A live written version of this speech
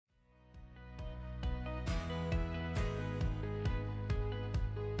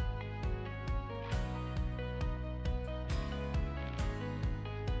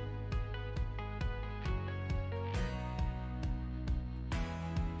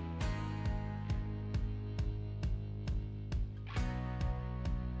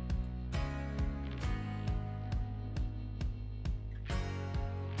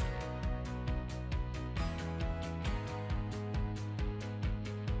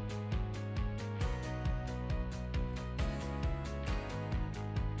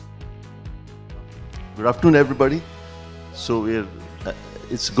Good afternoon, everybody. So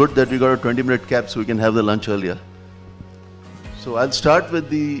it's good that we got a 20-minute cap so we can have the lunch earlier. So I'll start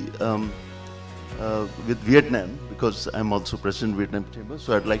with with Vietnam, because I'm also president of Vietnam Chamber.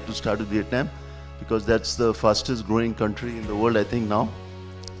 So I'd like to start with Vietnam because that's the fastest growing country in the world, I think now.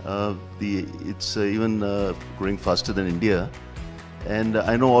 It's even growing faster than India. And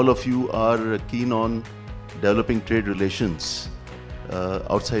I know all of you are keen on developing trade relations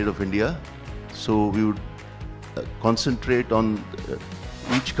outside of India. So we would concentrate on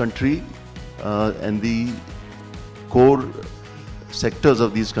each country and the core sectors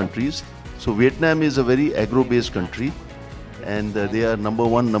of these countries. So Vietnam is a very agro-based country, and they are number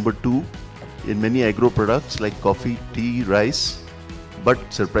one, number two in many agro products like coffee, tea, rice. But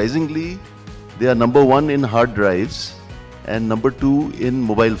surprisingly, they are number one in hard drives and number two in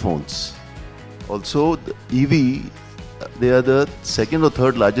mobile phones. Also, the EV, they are the second or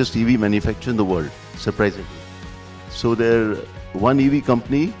third largest EV manufacturer in the world, surprisingly. So they're one EV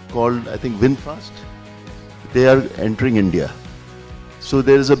company called, I think, VinFast. They are entering India. So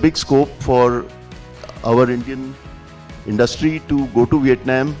there is a big scope for our Indian industry to go to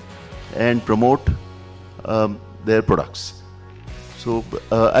Vietnam and promote their products. So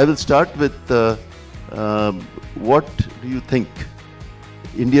I will start with what do you think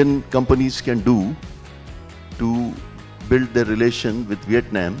Indian companies can do to build their relation with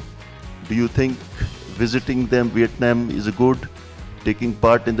Vietnam? Do you think visiting Vietnam is good, taking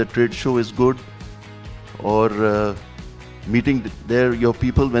part in the trade show is good, or meeting your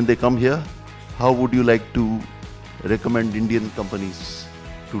people when they come here? How would you like to recommend Indian companies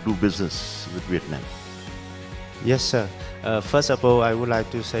to do business with Vietnam? Yes, sir. First of all, I would like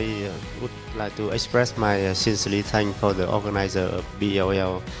to express my sincere thanks for the organizer of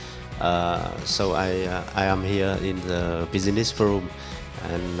BLL. So I am here in the business forum,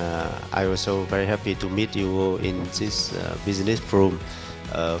 and I also very happy to meet you in this business forum.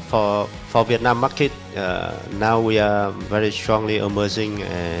 For Vietnam market, now we are very strongly emerging,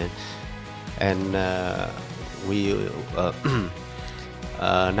 and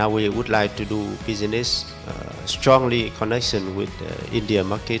now we would like to do business strongly connection with India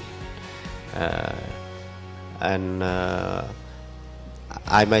market, and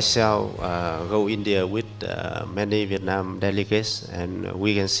I myself go India with many Vietnam delegates, and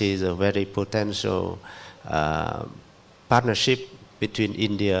we can see the very potential partnership between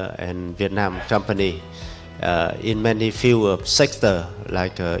India and Vietnam company in many field of sector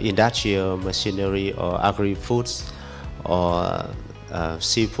like industrial machinery or agri-foods or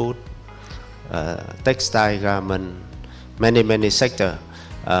seafood, textile, garment, many sector.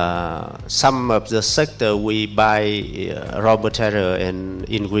 Some of the sector we buy raw material and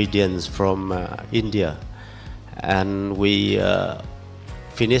ingredients from India, and we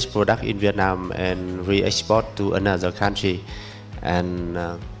finish product in Vietnam and re-export to another country. And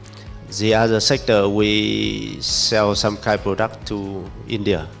the other sector we sell some kind of product to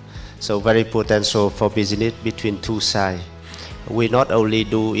India. So very potential for business between two sides. We not only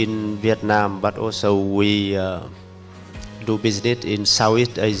do in Vietnam, but also we do business in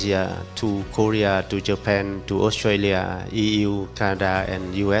Southeast Asia, to Korea, to Japan, to Australia, EU, Canada,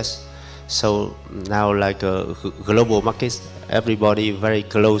 and US. So now like a global market, everybody very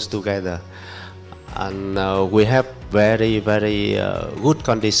close together. And we have very good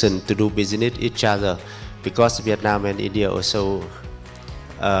condition to do business each other, because Vietnam and India also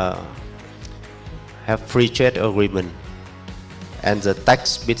have free trade agreement, and the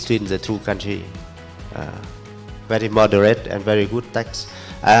tax between the two countries very moderate and very good tax.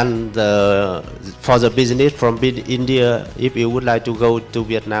 And for the business from India, if you would like to go to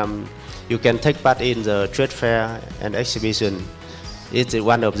Vietnam, you can take part in the trade fair and exhibition. It's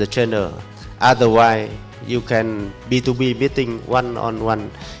one of the channel. Otherwise, you can B2B meeting one-on-one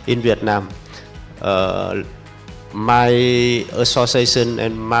in Vietnam. My association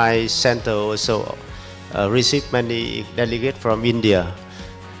and my center also receive many delegates from India,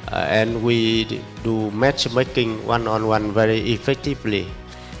 and we do matchmaking one-on-one very effectively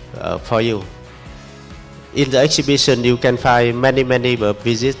for you. In the exhibition, you can find many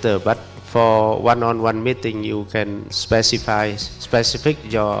visitors, but for one-on-one meeting, you can specific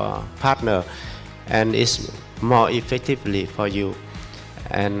your partner, and it's more effectively for you.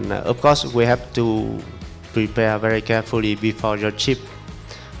 And of course, we have to prepare very carefully before your trip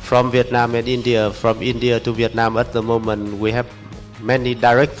from Vietnam and India. From India to Vietnam at the moment, we have many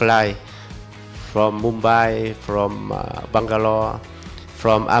direct flights from Mumbai, from Bangalore,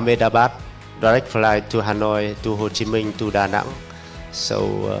 from Ahmedabad, direct flight to Hanoi, to Ho Chi Minh, to Da Nang.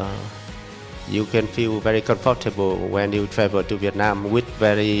 So you can feel very comfortable when you travel to Vietnam with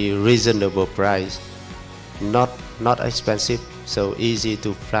very reasonable price. not expensive, so easy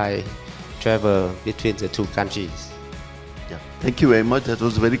to travel between the two countries. Yeah, thank you very much. That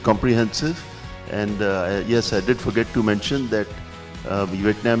was very comprehensive. And yes, I did forget to mention that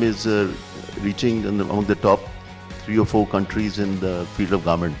Vietnam is reaching among the top 3 or 4 countries in the field of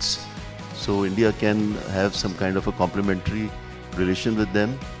garments. So India can have some kind of a complementary relation with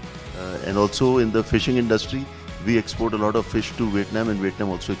them. And also in the fishing industry, we export a lot of fish to Vietnam, and Vietnam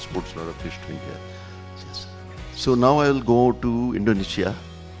also exports a lot of fish to India. Yes. So now I will go to Indonesia,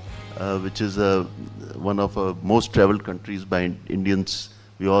 which is one of our most traveled countries by Indians.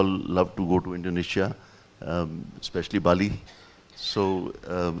 We all love to go to Indonesia, especially Bali. So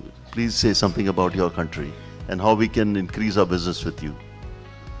please say something about your country and how we can increase our business with you.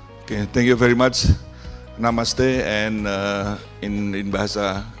 Okay, thank you very much. Namaste, and in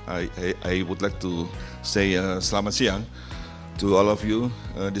Bahasa, I would like to say Selamat Siang to all of you,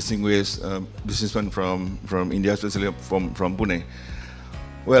 distinguished businessmen from India, especially from Pune.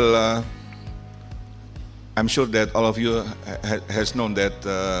 Well, I'm sure that all of you has known that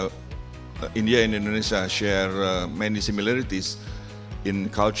India and Indonesia share many similarities in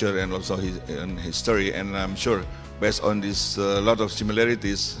culture and also in history, and I'm sure based on this lot of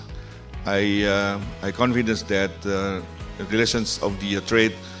similarities, I confidence that the relations of the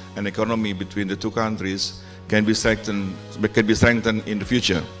trade and economy between the two countries can be strengthened in the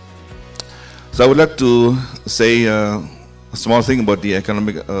future. So I would like to say a small thing about the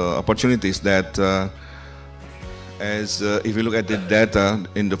economic opportunities that if you look at the data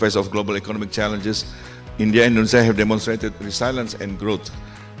in the face of global economic challenges, India and Indonesia have demonstrated resilience and growth,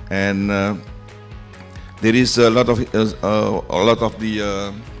 and there is a lot of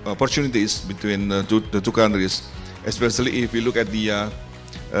the opportunities between the two countries, especially if you look at the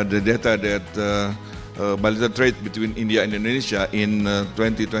data that bilateral trade between India and Indonesia in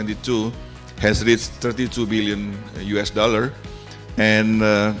 2022 has reached $32 billion, and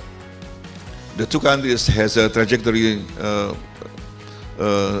the two countries has a trajectory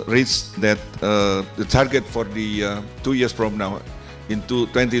reached that the target for the 2 years from now into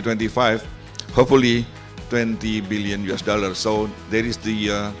 2025, hopefully $20 billion. So there is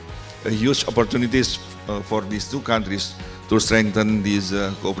the huge opportunities for these two countries to strengthen this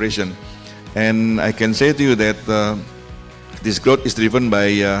cooperation. And I can say to you that this growth is driven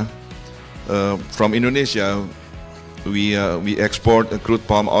by from Indonesia. We export crude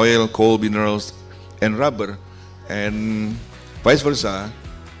palm oil, coal, minerals, and rubber, and vice versa.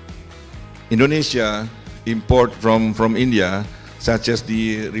 Indonesia import from India, such as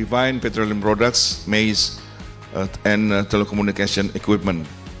the refined petroleum products, maize, and telecommunication equipment.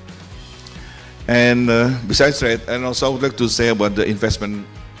 And besides trade, and also I would like to say about the investment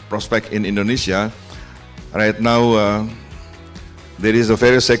prospect in Indonesia. Right now, there is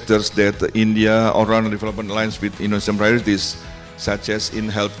various sectors that India all-round development aligns with Indonesian priorities, such as in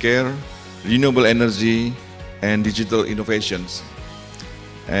healthcare, renewable energy, and digital innovations.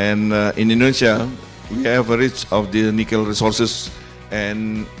 And in Indonesia, we have a rich of the nickel resources,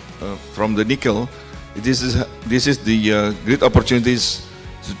 and from the nickel, this is the great opportunities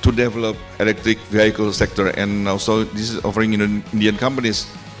to develop electric vehicle sector, and also this is offering Indian companies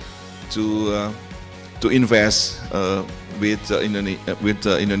to invest with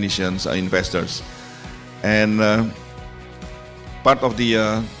Indonesian investors. And part of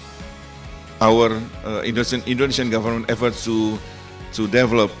the our Indonesian government efforts to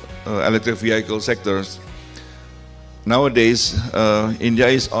develop electric vehicle sectors. Nowadays, India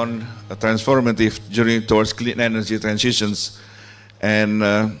is on a transformative journey towards clean energy transitions, and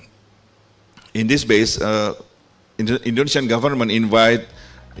in this base, Indonesian government invite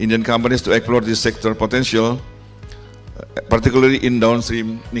Indian companies to explore this sector potential, particularly in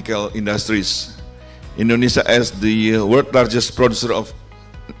downstream nickel industries. Indonesia, as the world's largest producer of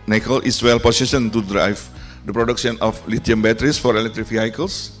nickel, is well positioned to drive the production of lithium batteries for electric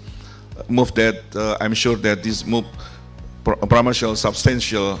vehicles. Move that I'm sure that this move promises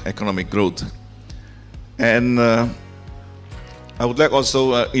substantial economic growth. And I would like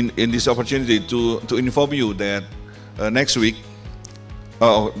also in this opportunity to inform you that next week,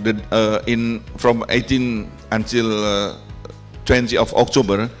 from 18 until 20 of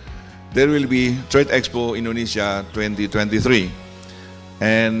October, there will be Trade Expo Indonesia 2023.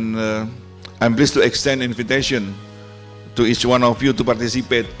 And I'm pleased to extend invitation to each one of you to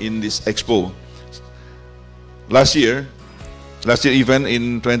participate in this expo. Last year event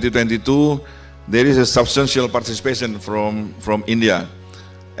in 2022, there is a substantial participation from India.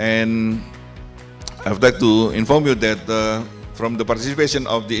 And I would like to inform you that from the participation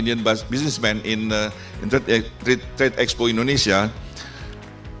of the Indian businessmen in Trade Expo Indonesia,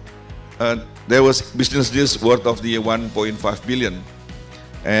 there was business deals worth of the 1.5 billion,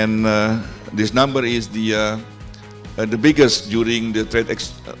 and this number is the biggest during the Trade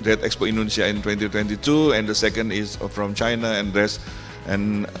Expo Indonesia in 2022, and the second is from China and rest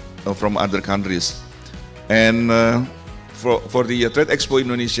and from other countries. And for the Trade Expo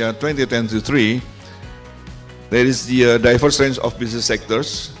Indonesia 2023, there is the diverse range of business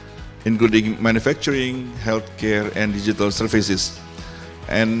sectors, including manufacturing, healthcare, and digital services.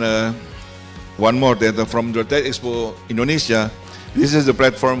 And one more, that from the Trade Expo Indonesia, this is the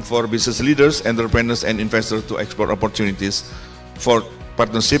platform for business leaders, entrepreneurs, and investors to explore opportunities for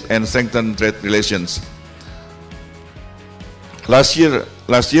partnership and strengthen trade relations. Last year,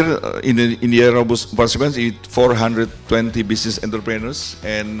 in India, robust participants with 420 business entrepreneurs,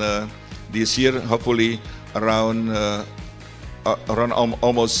 and this year, hopefully, around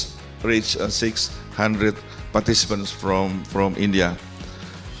almost reach 600 participants from India.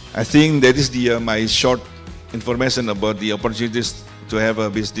 I think that is my short information about the opportunities to have a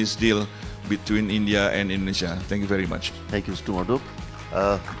business deal between India and Indonesia. Thank you very much. Thank you, Mr. Madhub.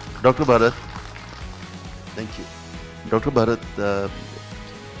 Dr. Bharat, thank you. Dr. Bharat,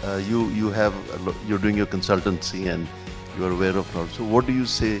 you're doing your consultancy and you are aware of a lot. So what do you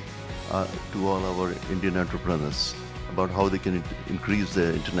say to all our Indian entrepreneurs about how they can increase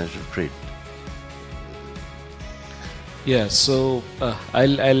their international trade? Yeah, so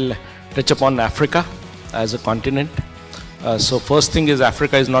I'll touch upon Africa as a continent. So first thing is,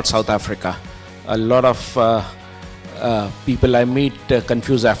 Africa is not South Africa. A lot of people I meet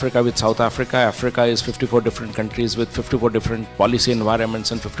confuse Africa with South Africa. Africa is 54 different countries with 54 different policy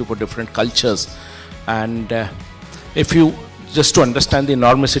environments and 54 different cultures. And if you, just to understand the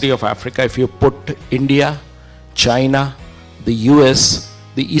enormity of Africa, if you put India, China, the US,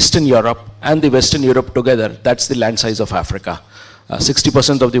 the Eastern Europe and the Western Europe together, that's the land size of Africa.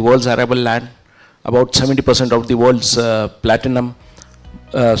 60% of the world's arable land, about 70% of the world's platinum,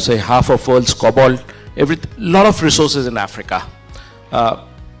 say half of world's cobalt, lot of resources in Africa.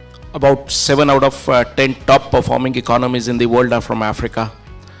 About 7 out of 10 top performing economies in the world are from Africa.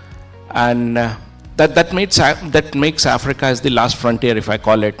 And that makes Africa as the last frontier, if I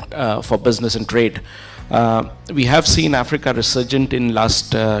call it, for business and trade. We have seen Africa resurgent in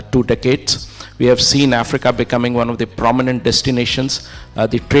last 2 decades. We have seen Africa becoming one of the prominent destinations.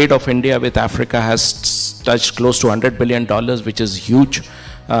 The trade of India with Africa has touched close to $100 billion, which is huge.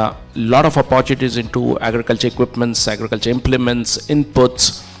 Lot of opportunities into agriculture equipments, agriculture implements,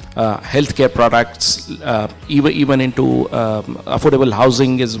 inputs, healthcare products, even into affordable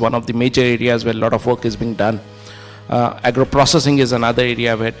housing is one of the major areas where a lot of work is being done. Agro-processing is another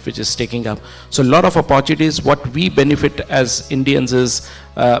area which is taking up. So a lot of opportunities. What we benefit as Indians is,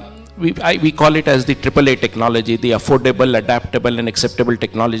 we call it as the AAA technology, the affordable, adaptable and acceptable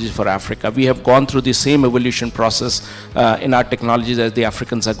technologies for Africa. We have gone through the same evolution process in our technologies as the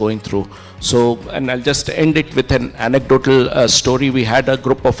Africans are going through. So, and I'll just end it with an anecdotal story. We had a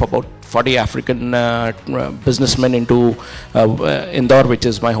group of about 40 African businessmen into Indore, which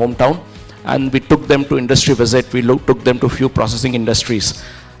is my hometown. And we took them to industry visit. We took them to few processing industries.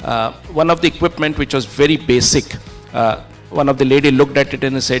 One of the equipment which was very basic, one of the lady looked at it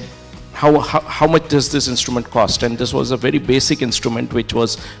and said, how much does this instrument cost? And this was a very basic instrument which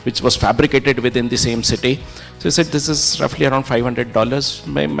was fabricated within the same city. So he said, this is roughly around $500,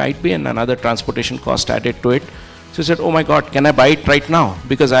 might be, and another transportation cost added to it. So he said, oh my God, can I buy it right now?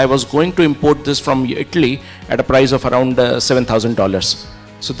 Because I was going to import this from Italy at a price of around $7,000.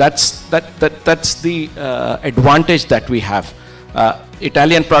 So that's the advantage that we have.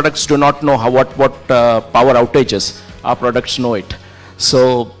 Italian products do not know what power outages. Our products know it.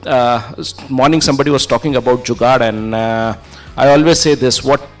 So morning somebody was talking about Jugaad, and I always say this: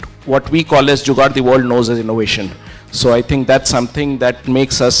 what we call as Jugaad, the world knows as innovation. So I think that's something that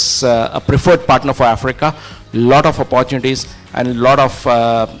makes us a preferred partner for Africa. Lot of opportunities and a lot of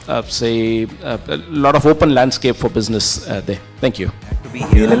open landscape for business there. Thank you.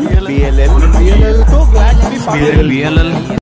 BLL. So glad to be part of BLL.